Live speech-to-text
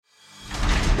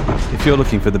If you're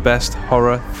looking for the best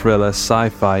horror, thriller,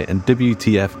 sci-fi and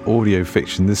WTF audio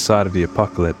fiction this side of the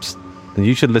apocalypse, then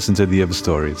you should listen to The Other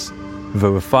Stories. With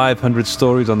over 500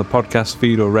 stories on the podcast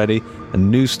feed already and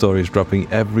new stories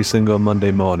dropping every single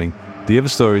Monday morning, The Other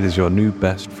Stories is your new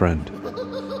best friend.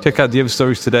 Check out The Other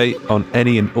Stories today on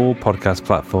any and all podcast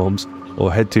platforms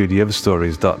or head to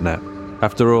theotherstories.net.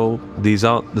 After all, these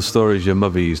aren't the stories your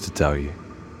mother used to tell you.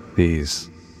 These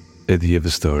are The Other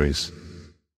Stories.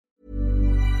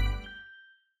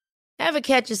 Ever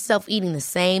catch yourself eating the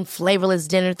same flavorless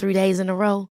dinner 3 days in a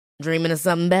row? Dreaming of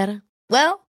something better?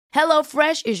 Well,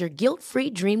 HelloFresh is your guilt-free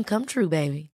dream come true,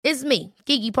 baby. It's me,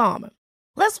 Keke Palmer.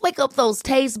 Let's wake up those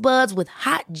taste buds with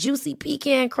hot, juicy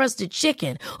pecan-crusted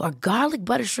chicken or garlic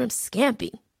butter shrimp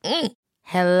scampi.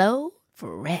 Hello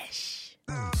Fresh.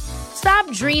 Stop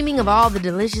dreaming of all the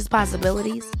delicious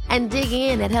possibilities and dig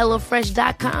in at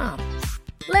HelloFresh.com.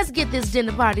 Let's get this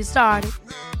dinner party started.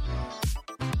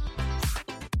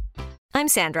 I'm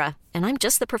Sandra, and I'm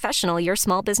just the professional your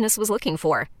small business was looking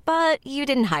for. But you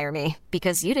didn't hire me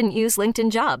because you didn't use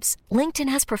LinkedIn Jobs. LinkedIn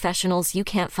has professionals you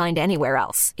can't find anywhere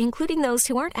else, including those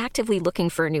who aren't actively looking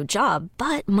for a new job,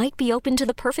 but might be open to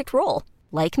the perfect role,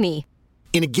 like me.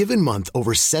 In a given month,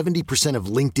 over 70% of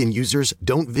LinkedIn users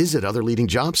don't visit other leading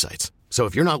job sites. So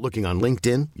if you're not looking on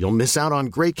LinkedIn, you'll miss out on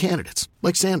great candidates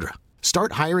like Sandra.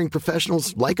 Start hiring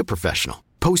professionals like a professional.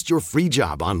 Post your free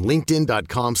job on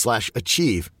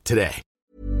linkedin.com/achieve today.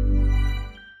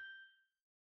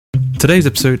 Today's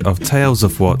episode of Tales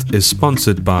of What is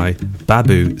sponsored by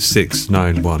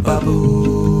Babu691.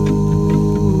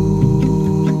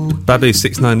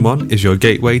 Babu691 is your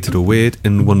gateway to the weird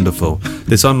and wonderful.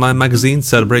 This online magazine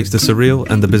celebrates the surreal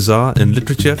and the bizarre in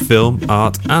literature, film,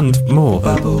 art, and more.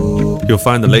 You'll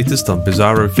find the latest on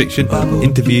bizarro fiction,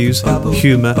 interviews,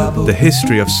 humour, the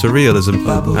history of surrealism,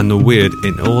 and the weird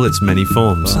in all its many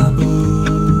forms.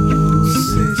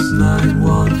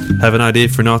 Have an idea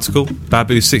for an article?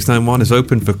 Babu691 is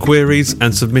open for queries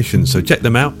and submissions, so check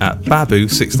them out at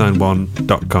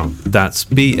babu691.com. That's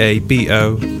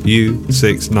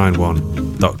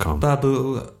BABOU691.com.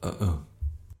 Babu.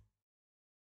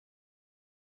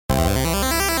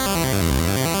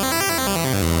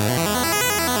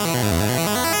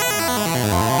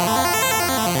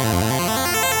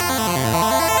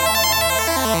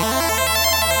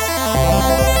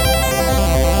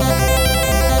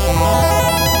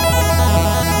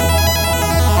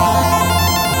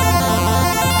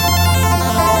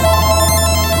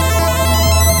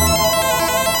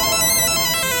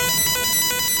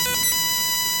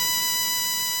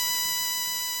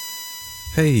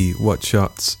 Hey, What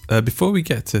Shots. Before we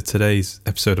get to today's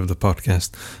episode of the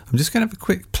podcast, I'm just going to have a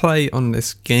quick play on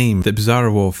this game that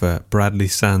Bizarro Warfare Bradley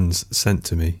Sands sent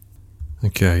to me.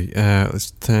 Okay, let's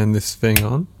turn this thing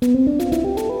on.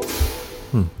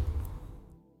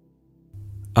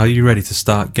 Are you ready to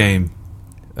start game?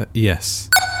 Yes.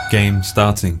 Game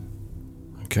starting.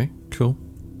 Okay, cool.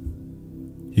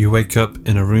 You wake up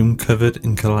in a room covered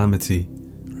in calamity.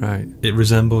 Right. It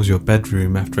resembles your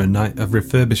bedroom after a night of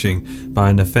refurbishing by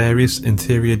a nefarious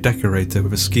interior decorator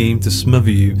with a scheme to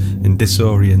smother you in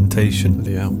disorientation.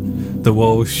 The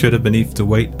walls shudder beneath the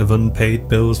weight of unpaid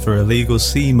bills for illegal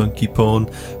sea monkey porn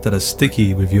that are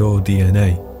sticky with your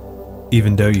DNA,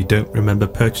 even though you don't remember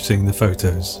purchasing the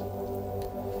photos.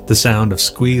 The sound of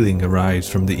squealing arrives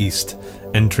from the east,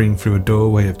 entering through a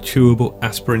doorway of chewable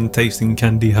aspirin-tasting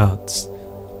candy hearts.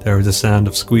 There is a sound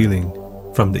of squealing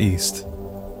from the east.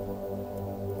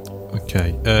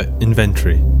 Okay,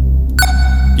 inventory.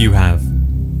 You have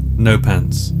no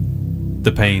pants.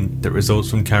 The pain that results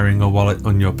from carrying a wallet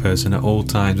on your person at all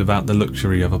times without the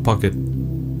luxury of a pocket.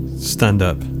 Stand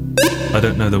up. I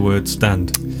don't know the word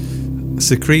stand.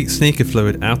 Secrete sneaker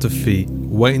fluid out of feet,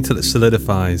 wait until it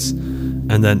solidifies,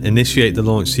 and then initiate the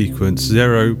launch sequence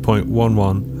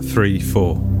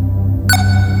 0.1134.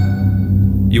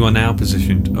 You are now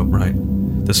positioned upright.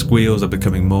 The squeals are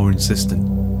becoming more insistent.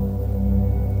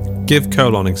 Give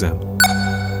colon exam.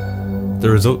 The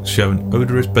results show an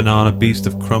odorous banana beast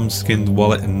of crumb-skinned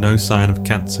wallet and no sign of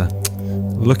cancer.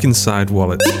 Look inside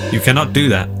wallet. You cannot do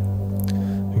that.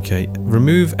 Okay,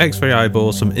 remove X-ray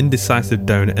eyeballs from indecisive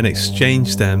donor and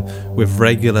exchange them with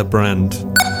regular brand.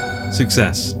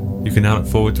 Success. You can now look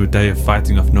forward to a day of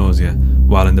fighting off nausea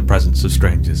while in the presence of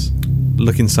strangers.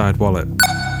 Look inside wallet.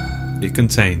 It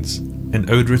contains an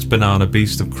odorous banana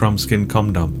beast of crumb-skinned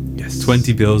condom. Yes.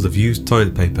 20 bills of used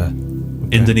toilet paper.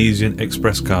 Okay. Indonesian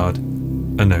Express card.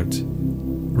 A note.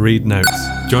 Read notes.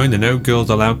 Join the No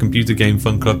Girls Allowed Computer Game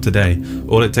Fun Club today.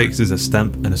 All it takes is a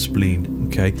stamp and a spleen.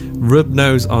 Okay. Rub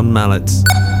nose on mallets.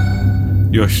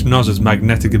 Your schnozzer's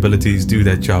magnetic abilities do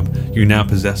their job. You now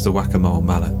possess the whack-a-mole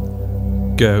mallet.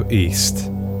 go east.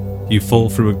 You fall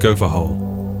through a gopher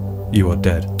hole. You are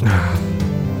dead.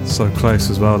 So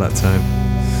close as well that time.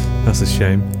 That's a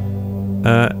shame.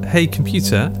 Hey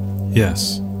computer.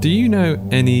 Yes. Do you know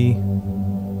any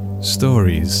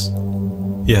stories?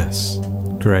 Yes.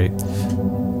 Great.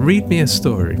 Read me a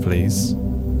story, please.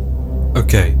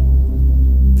 Okay.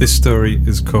 This story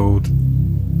is called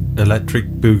Electric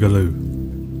Boogaloo.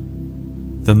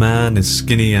 The man is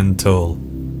skinny and tall.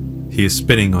 He is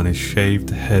spinning on his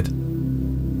shaved head.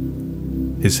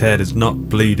 His head is not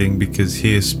bleeding because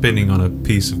he is spinning on a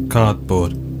piece of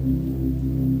cardboard.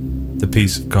 The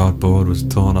piece of cardboard was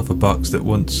torn off a box that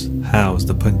once housed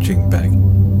a punching bag.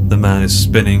 The man is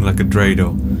spinning like a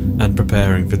dreidel and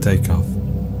preparing for takeoff.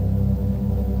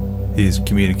 He is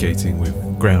communicating with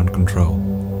ground control.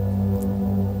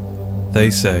 They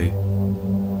say,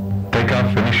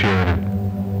 "Takeoff initiated.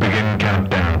 Begin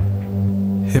countdown."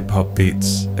 Hip-hop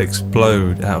beats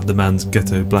explode out of the man's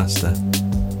ghetto blaster.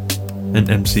 An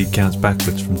MC counts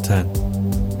backwards from 10.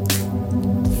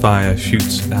 Fire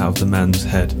shoots out of the man's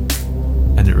head,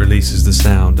 and it releases the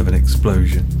sound of an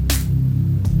explosion.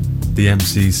 The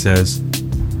MC says,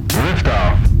 Lift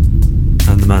off.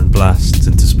 and the man blasts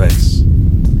into space,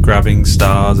 grabbing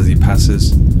stars as he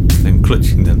passes and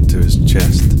clutching them to his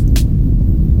chest.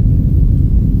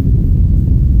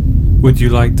 Would you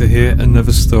like to hear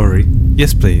another story?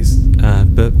 Yes, please.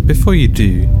 But before you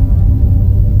do,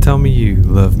 tell me you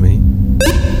love me.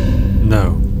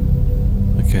 No.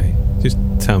 Okay, just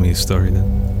tell me a story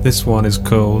then. This one is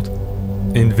called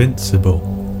Invincible.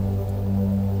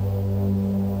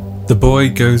 The boy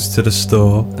goes to the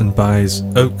store and buys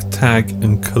oak tag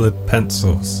and coloured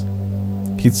pencils.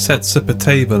 He sets up a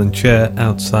table and chair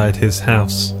outside his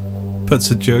house,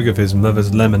 puts a jug of his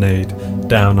mother's lemonade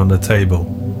down on the table,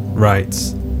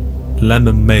 writes,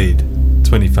 "Lemon made,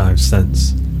 25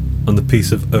 cents, on the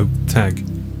piece of oak tag,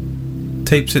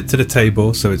 tapes it to the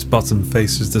table so its bottom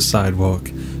faces the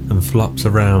sidewalk and flops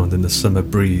around in the summer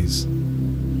breeze.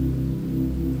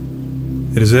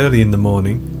 It is early in the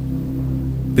morning.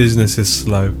 Business is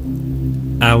slow.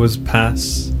 Hours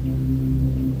pass.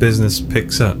 Business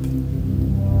picks up.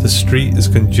 The street is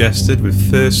congested with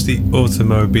thirsty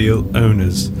automobile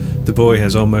owners. The boy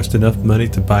has almost enough money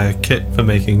to buy a kit for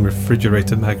making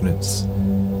refrigerator magnets.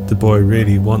 The boy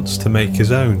really wants to make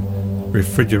his own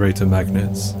refrigerator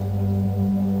magnets.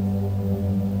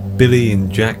 Billy and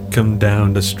Jack come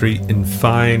down the street in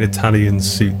fine Italian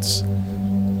suits.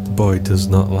 The boy does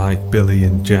not like Billy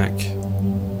and Jack.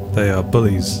 They are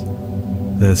bullies.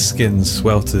 Their skin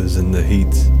swelters in the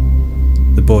heat.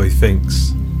 The boy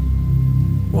thinks,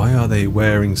 why are they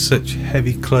wearing such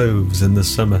heavy clothes in the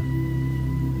summer?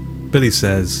 Billy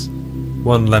says,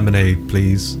 "1 lemonade,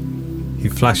 please." He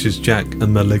flashes Jack a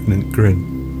malignant grin.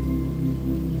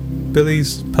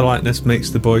 Billy's politeness makes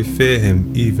the boy fear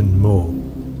him even more.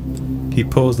 He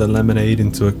pours the lemonade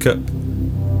into a cup.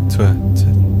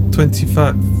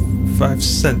 25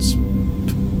 cents,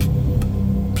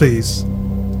 please.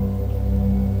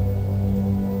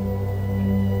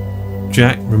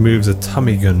 Jack removes a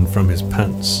Tommy gun from his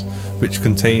pants, which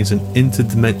contains an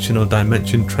interdimensional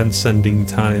dimension transcending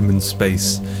time and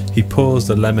space. He pours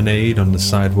the lemonade on the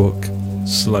sidewalk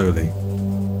slowly.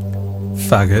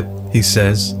 "Faggot," he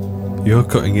says, "you're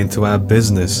cutting into our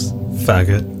business,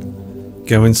 faggot.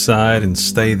 Go inside and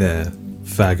stay there,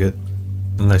 faggot,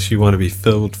 unless you want to be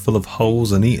filled full of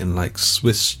holes and eaten like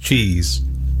Swiss cheese."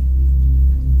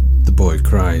 The boy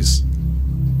cries.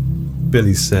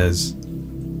 Billy says,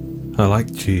 "I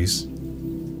like cheese."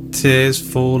 Tears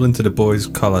fall into the boy's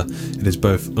collar. It is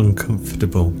both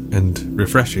uncomfortable and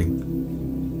refreshing.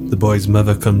 The boy's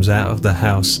mother comes out of the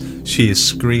house. She is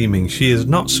screaming. She is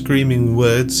not screaming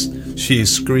words. She is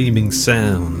screaming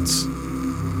sounds.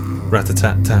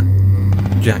 Rat-a-tat-tat.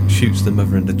 Jack shoots the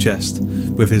mother in the chest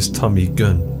with his Tommy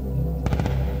gun.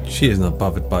 She is not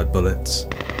bothered by bullets.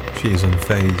 She is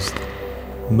unfazed.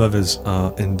 Mothers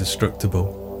are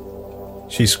indestructible.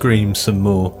 She screams some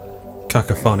more.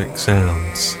 Cacophonic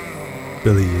sounds.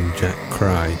 Billy and Jack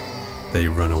cry. They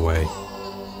run away.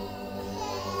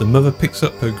 The mother picks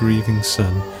up her grieving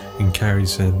son and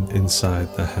carries him inside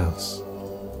the house.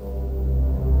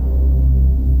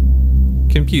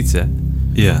 Computer?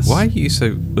 Yes. Why are you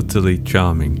so utterly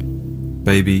charming?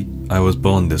 Baby, I was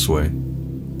born this way.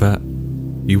 But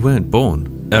you weren't born.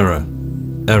 Error.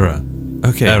 Error.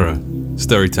 Okay. Error.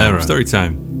 Story time. Error. Story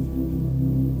time.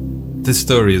 This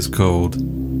story is called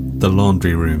The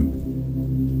Laundry Room.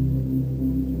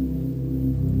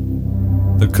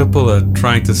 The couple are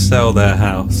trying to sell their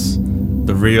house.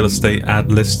 The real estate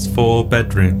ad lists 4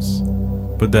 bedrooms,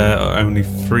 but there are only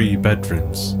 3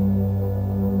 bedrooms.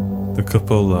 The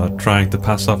couple are trying to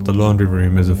pass off the laundry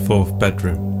room as a fourth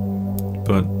bedroom,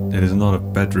 but it is not a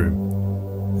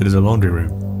bedroom, it is a laundry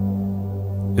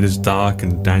room. It is dark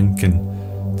and dank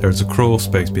and there is a crawl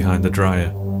space behind the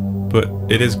dryer, but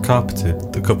it is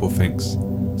carpeted, the couple thinks,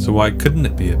 so why couldn't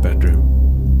it be a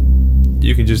bedroom?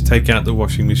 You can just take out the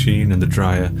washing machine and the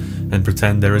dryer and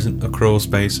pretend there isn't a crawl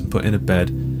space and put in a bed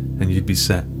and you'd be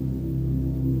set.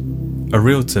 A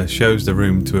realtor shows the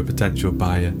room to a potential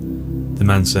buyer. The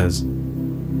man says,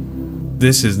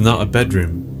 "This is not a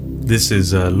bedroom, this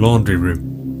is a laundry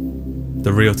room."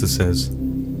 The realtor says,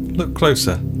 "Look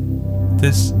closer,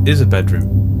 this is a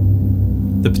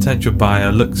bedroom." The potential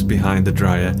buyer looks behind the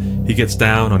dryer, he gets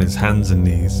down on his hands and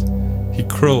knees. He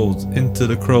crawls into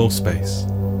the crawl space.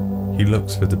 He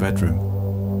looks for the bedroom.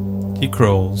 He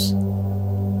crawls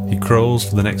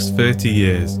for the next 30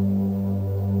 years.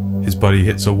 His body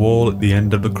hits a wall at the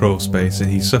end of the crawl space and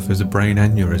he suffers a brain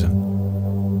aneurysm.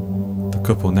 The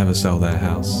couple never sell their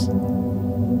house.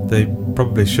 They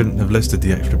probably shouldn't have listed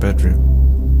the extra bedroom.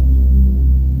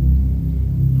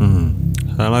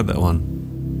 I like that one.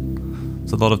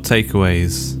 There's a lot of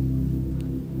takeaways.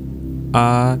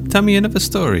 Tell me another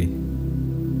story.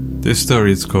 This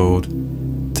story is called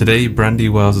 "Today Brandy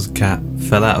Wells' cat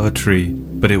fell out of a tree,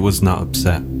 but it was not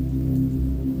upset."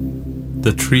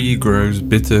 The tree grows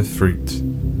bitter fruit.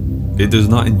 It does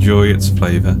not enjoy its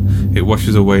flavour. It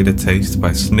washes away the taste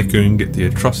by snickering at the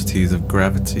atrocities of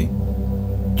gravity.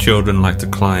 Children like to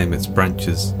climb its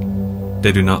branches.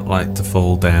 They do not like to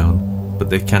fall down, but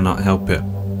they cannot help it.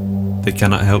 They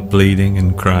cannot help bleeding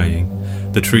and crying.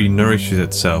 The tree nourishes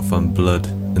itself on blood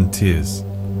and tears.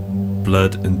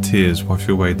 Blood and tears wash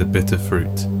away the bitter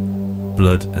fruit.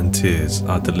 Blood and tears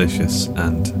are delicious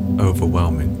and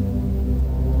overwhelming.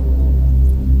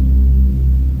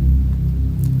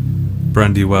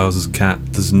 Brandy Wells' cat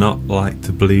does not like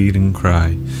to bleed and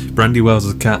cry. Brandy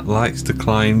Wells' cat likes to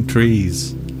climb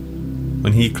trees.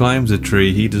 When he climbs a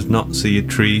tree, he does not see a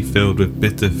tree filled with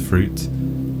bitter fruit.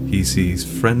 He sees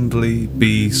friendly,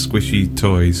 squishy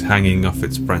toys hanging off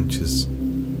its branches.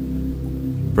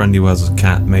 Brandy Wells'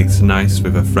 cat makes nice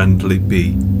with a friendly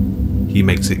bee. He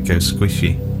makes it go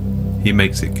squishy. He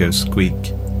makes it go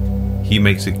squeak. He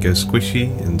makes it go squishy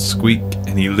and squeak,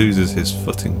 and he loses his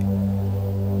footing.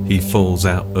 He falls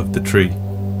out of the tree.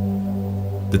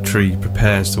 The tree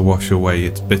prepares to wash away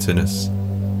its bitterness.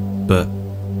 But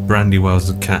Brandy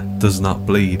Wells' cat does not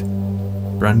bleed.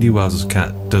 Brandy Wells'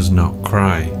 cat does not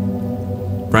cry.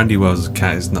 Brandy Wells'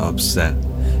 cat is not upset.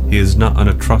 He is not an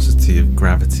atrocity of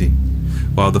gravity.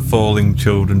 While the falling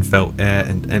children felt air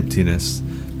and emptiness,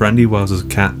 Brandy Wells'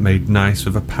 cat made nice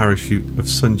with a parachute of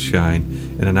sunshine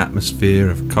in an atmosphere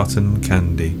of cotton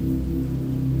candy.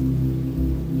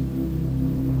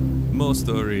 More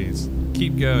stories.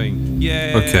 Keep going.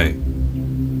 Yay! Okay.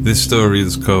 This story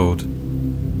is called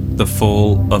The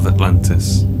Fall of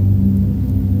Atlantis.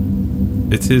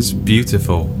 It is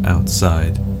beautiful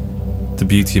outside. The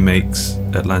beauty makes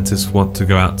Atlantis want to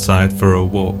go outside for a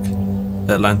walk.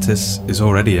 Atlantis is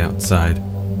already outside.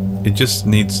 It just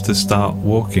needs to start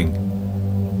walking.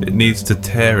 It needs to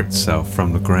tear itself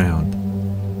from the ground.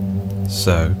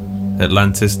 So,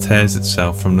 Atlantis tears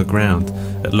itself from the ground.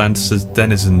 Atlantis'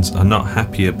 denizens are not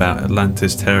happy about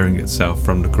Atlantis tearing itself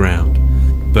from the ground.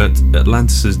 But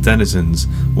Atlantis' denizens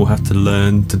will have to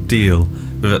learn to deal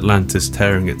with Atlantis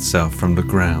tearing itself from the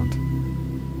ground.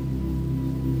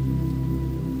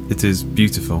 It is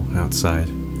beautiful outside.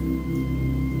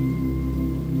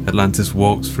 Atlantis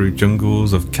walks through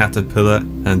jungles of caterpillar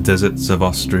and deserts of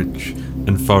ostrich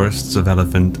and forests of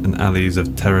elephant and alleys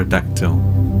of pterodactyl.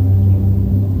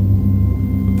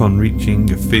 Upon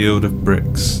reaching a field of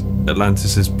bricks,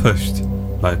 Atlantis is pushed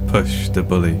by Push the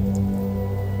Bully.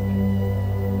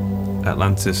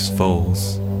 Atlantis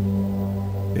falls.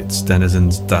 Its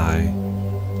denizens die.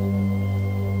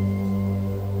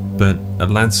 But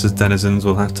Atlantis' denizens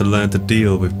will have to learn to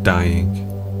deal with dying.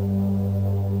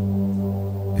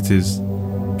 It is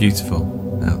beautiful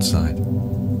outside.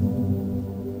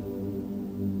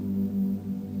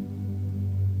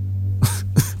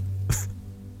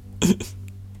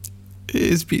 It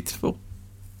is beautiful.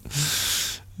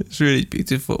 It's really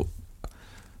beautiful.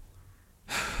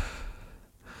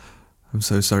 I'm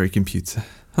so sorry, computer.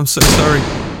 I'm so sorry.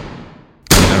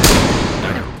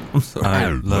 I'm sorry. I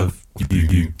love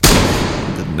you.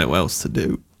 I didn't know what else to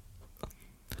do.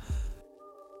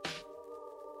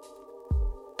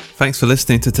 Thanks for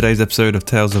listening to today's episode of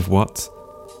Tales of What?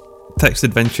 Text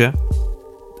Adventure,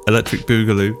 Electric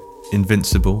Boogaloo,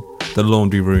 Invincible, The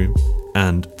Laundry Room,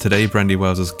 and Today Brandy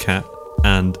Wells' Cat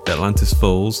and Atlantis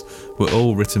Falls were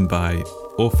all written by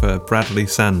author Bradley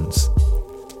Sands.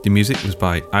 The music was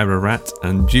by Ira Rat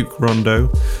and Duke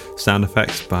Rondo. Sound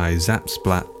effects by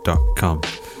Zapsplat.com.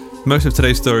 Most of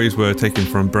today's stories were taken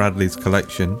from Bradley's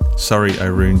collection, Sorry I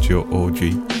Ruined Your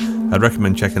Orgy. I'd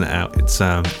recommend checking it out. It's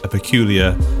a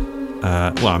peculiar...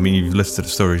 you've listened to the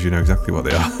stories, you know exactly what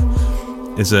they are.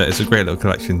 It's a great little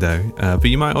collection though. But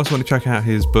you might also want to check out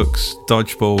his books,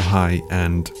 Dodgeball High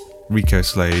and Rico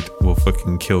Slade Will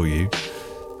Fucking Kill You.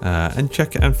 And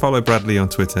check it and follow Bradley on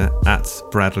Twitter at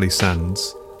Bradley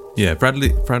Sands. Yeah,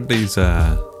 Bradley's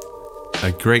a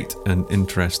great and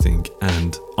interesting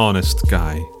and honest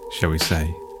guy, shall we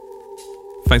say.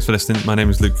 Thanks for listening. My name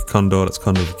is Luke Condor, that's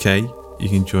Condor with a K. You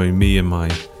can join me and my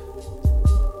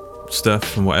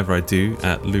stuff and whatever I do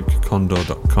at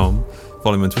lukecondor.com.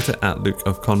 Follow me on Twitter at Luke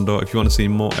of Condor. If you want to see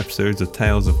more episodes of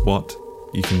Tales of What,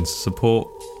 you can support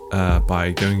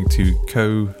by going to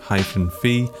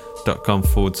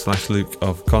ko-fi.com/Luke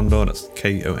of Condor. That's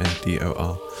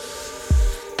Kondor.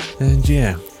 And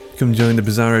yeah, come join the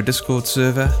Bizarro Discord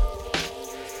server,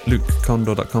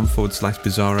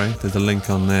 lukecondor.com/Bizarro. There's a link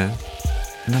on there.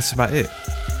 And that's about it.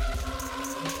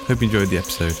 Hope you enjoyed the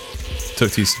episode.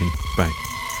 Talk to you soon. Bye.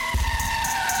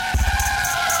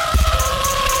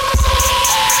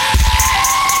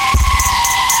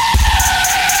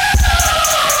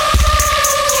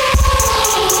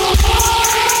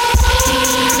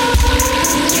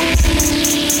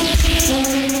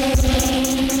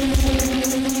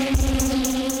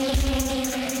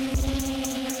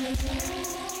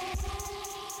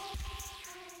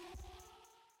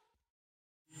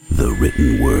 The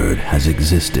written word has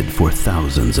existed for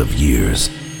thousands of years,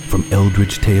 from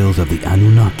eldritch tales of the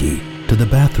Anunnaki to the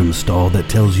bathroom stall that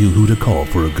tells you who to call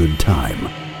for a good time.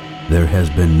 There has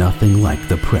been nothing like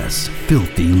the press'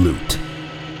 filthy loot.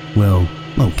 Well,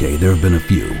 okay, there have been a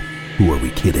few. Who are we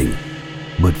kidding?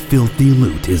 But Filthy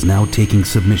Loot is now taking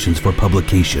submissions for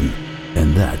publication,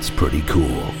 and that's pretty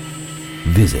cool.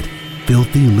 Visit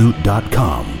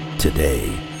filthyloot.com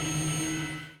today.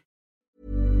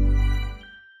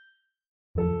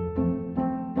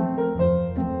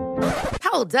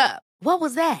 Hold up. What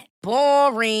was that?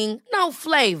 Boring. No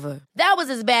flavor. That was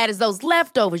as bad as those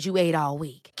leftovers you ate all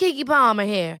week. Keke Palmer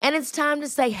here, and it's time to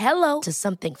say hello to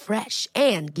something fresh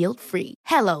and guilt-free.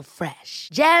 Hello Fresh.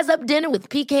 Jazz up dinner with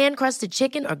pecan-crusted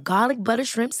chicken or garlic butter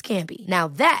shrimp scampi. Now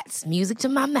that's music to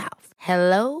my mouth.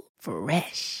 Hello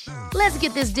Fresh. Let's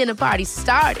get this dinner party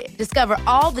started. Discover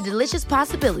all the delicious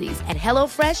possibilities at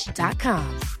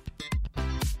hellofresh.com.